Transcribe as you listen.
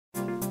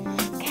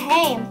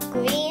Camp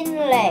Green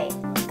Lake.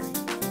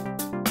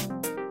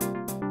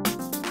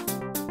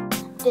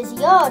 Does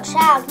your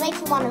child make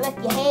you want to rip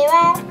your hair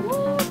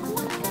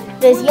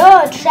out? Does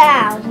your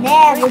child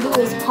never do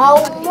his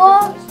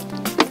homework?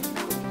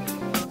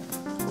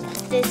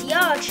 Does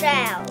your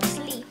child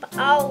sleep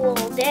all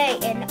day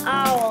and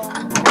all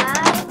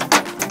night?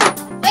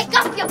 Wake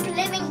up, you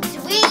living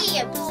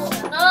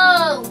dweebs!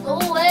 No, go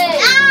away!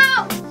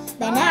 Ow!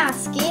 Then our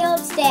skilled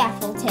staff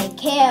will take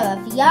care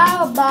of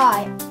your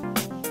boy.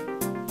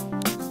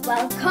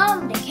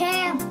 Welcome to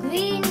Camp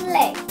Green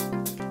Lake.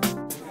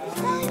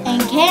 In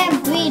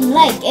Camp Green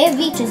Lake, it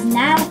reaches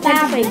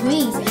 95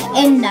 degrees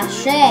in the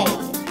shade.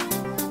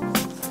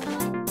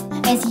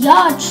 Is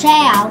your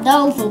child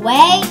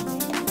overweight?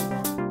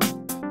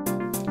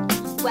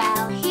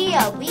 Well,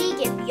 here we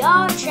give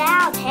your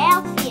child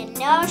healthy and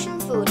nourishing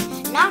food,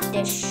 not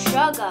the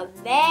sugar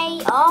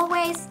they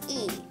always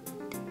eat.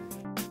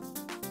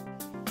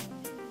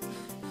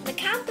 The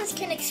campers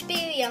can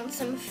experience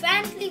some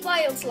friendly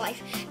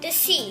wildlife to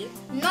see,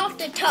 not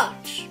to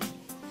touch.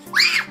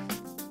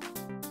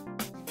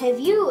 Have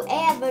you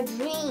ever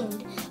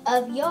dreamed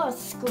of your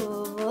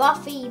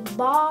scruffy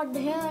ball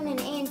turning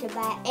into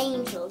that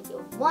angel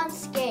you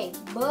once gave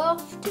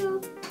birth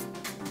to?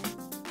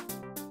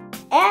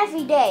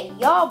 Every day,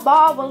 your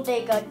ball will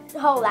dig a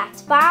hole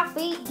that's 5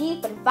 feet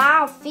deep and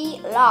 5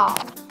 feet long.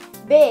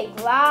 Big,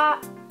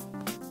 right?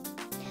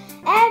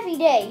 Every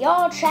day,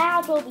 your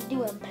child will be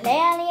doing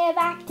plenty of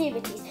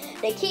activities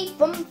to keep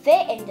them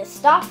fit and to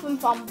stop them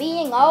from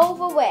being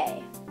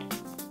overweight.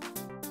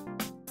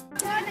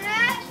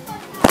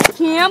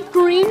 Camp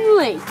Green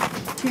Lake,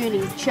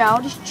 turning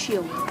childish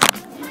children